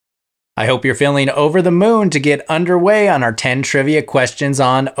I hope you're feeling over the moon to get underway on our 10 trivia questions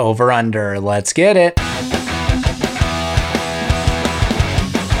on Over Under. Let's get it.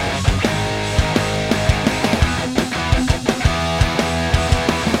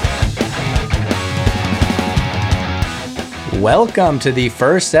 Welcome to the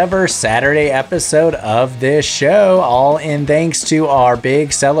first ever Saturday episode of this show, all in thanks to our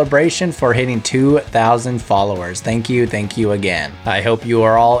big celebration for hitting 2,000 followers. Thank you again. I hope you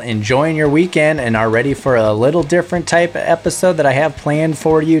are all enjoying your weekend and are ready for a little different type of episode that I have planned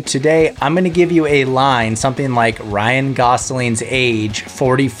for you today. I'm going to give you a line, something like Ryan Gosling's age,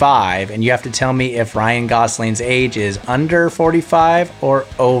 45, and you have to tell me if Ryan Gosling's age is under 45 or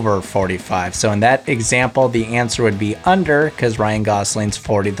over 45. So in that example, the answer would be under, because Ryan Gosling's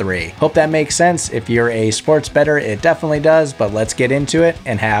 43. Hope that makes sense. If you're a sports bettor, it definitely does, but let's get into it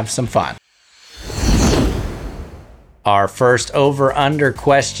and have some fun. Our first over-under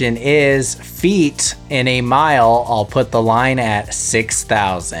question is feet in a mile. I'll put the line at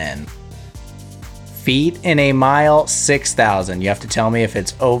 6,000. Feet in a mile, 6,000. You have to tell me if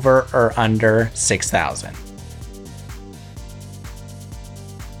it's over or under 6,000.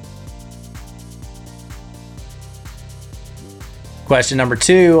 Question number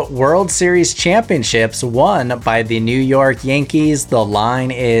 2, World Series championships won by the New York Yankees. The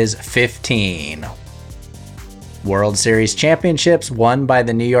line is 15. World Series championships won by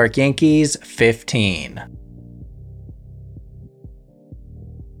the New York Yankees, 15.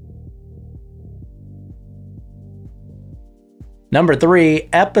 Number 3,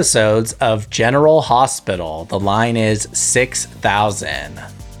 episodes of General Hospital. The line is 6,000.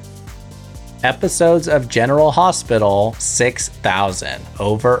 Episodes of General Hospital, 6,000.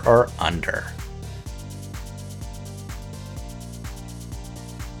 Over or under?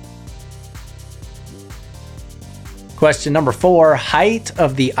 Question number 4, height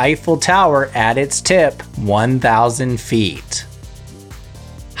of the Eiffel Tower at its tip, 1,000 feet.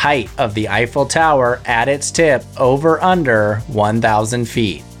 Height of the Eiffel Tower at its tip, over under 1,000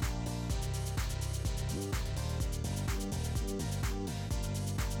 feet.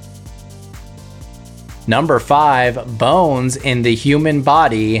 Number 5, bones in the human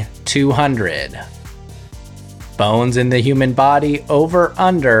body, 200. Bones in the human body, over,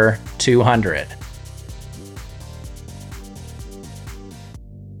 under, 200.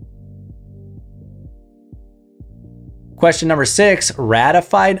 Question number 6,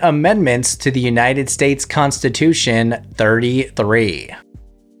 ratified amendments to the United States Constitution, 33.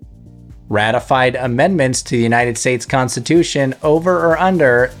 Ratified amendments to the United States Constitution, over or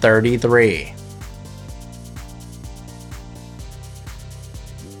under 33.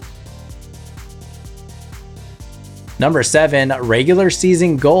 Number 7, regular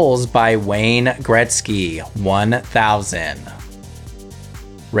season goals by Wayne Gretzky, 1,000.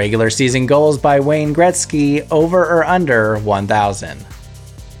 Regular season goals by Wayne Gretzky, over or under 1,000.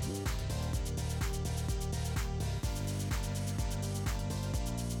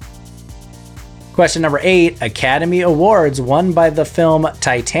 Question number 8, Academy Awards won by the film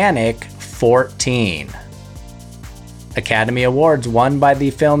Titanic, 14. Academy Awards won by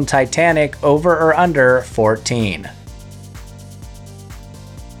the film Titanic, over or under 14.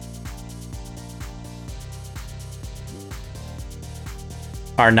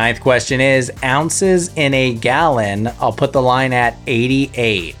 Our 9th question is ounces in a gallon. I'll put the line at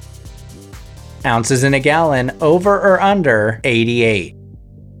 88. Ounces in a gallon, over or under 88.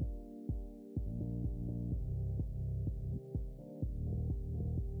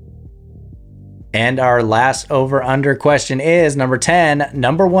 And our last over-under question is number 10,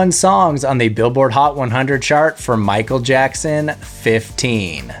 number 1 songs on the Billboard Hot 100 chart for Michael Jackson,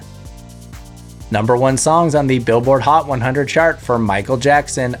 15. Number 1 songs on the Billboard Hot 100 chart for Michael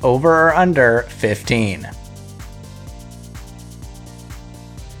Jackson, over or under 15.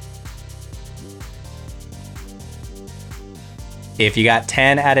 If you got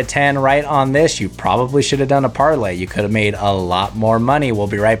 10 out of 10 right on this, you probably should have done a parlay. You could have made a lot more money. We'll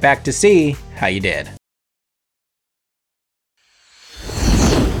be right back to see how you did.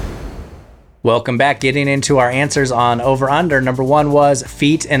 Welcome back. Getting into our answers on over under. Number 1 was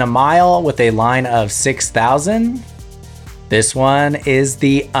feet in a mile with a line of 6,000. This one is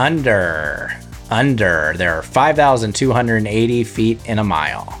the under. There are 5,280 feet in a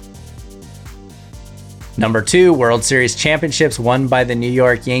mile. Number 2, World Series championships won by the New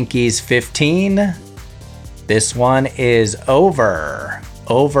York Yankees, 15. This one is over.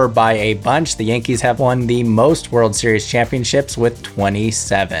 Over by a bunch. The Yankees have won the most World Series championships with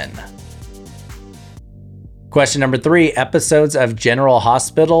 27. Question number 3, episodes of General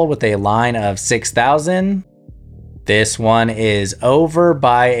Hospital with a line of 6,000. This one is over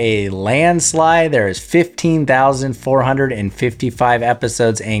by a landslide. There is 15,455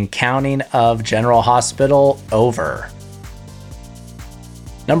 episodes and counting of General Hospital over.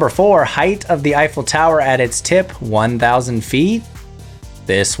 Number 4, height of the Eiffel Tower at its tip, 1,000 feet.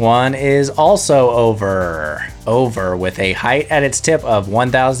 This one is also over with a height at its tip of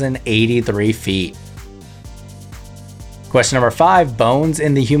 1,083 feet. Question number 5, bones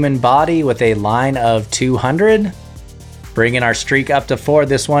in the human body with a line of 200. Bringing our streak up to 4,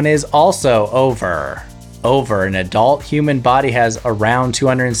 this one is also over. An adult human body has around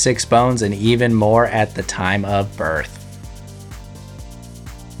 206 bones and even more at the time of birth.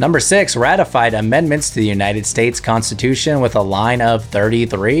 Number 6, ratified amendments to the United States Constitution with a line of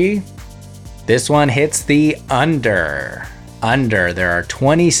 33. This one hits the under. There are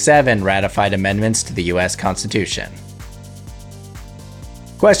 27 ratified amendments to the US Constitution.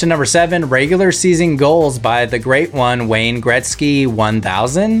 Question number 7, regular season goals by the great one, Wayne Gretzky,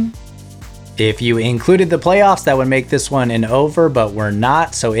 1,000. If you included the playoffs, that would make this one an over, but we're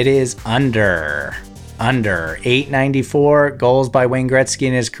not, so it is under. 894 goals by Wayne Gretzky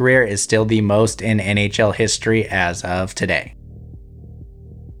in his career is still the most in NHL history as of today.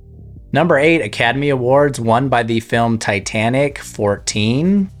 Number 8, Academy Awards won by the film Titanic,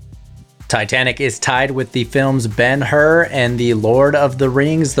 14. Titanic is tied with the films Ben-Hur and The Lord of the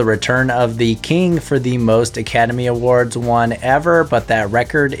Rings, The Return of the King for the most Academy Awards won ever, but that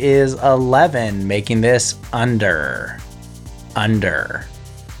record is 11, making this under.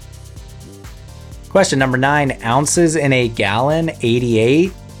 Question number 9, ounces in a gallon,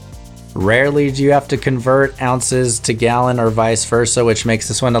 88. Rarely do you have to convert ounces to gallon or vice versa, which makes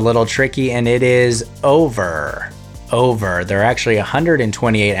this one a little tricky, and it is over. There are actually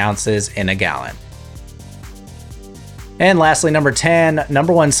 128 ounces in a gallon. And lastly, number 10,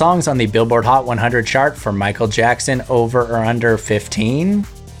 number 1 songs on the Billboard Hot 100 chart for Michael Jackson, over or under 15.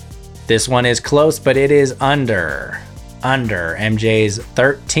 This one is close, but it is under. MJ's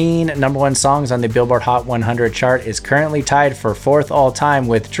 13 number 1 songs on the Billboard Hot 100 chart is currently tied for 4th all time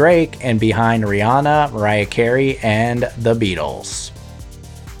with Drake and behind Rihanna, Mariah Carey, and the Beatles.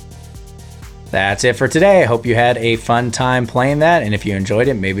 That's it for today. I hope you had a fun time playing that, and if you enjoyed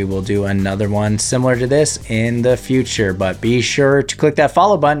it, maybe we'll do another one similar to this in the future. But be sure to click that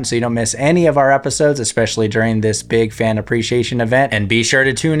follow button so you don't miss any of our episodes, especially during this big fan appreciation event. And be sure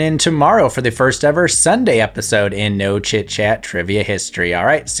to tune in tomorrow for the first ever Sunday episode in No Chit Chat Trivia History. All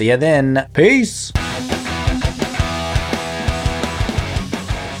right, see you then. Peace.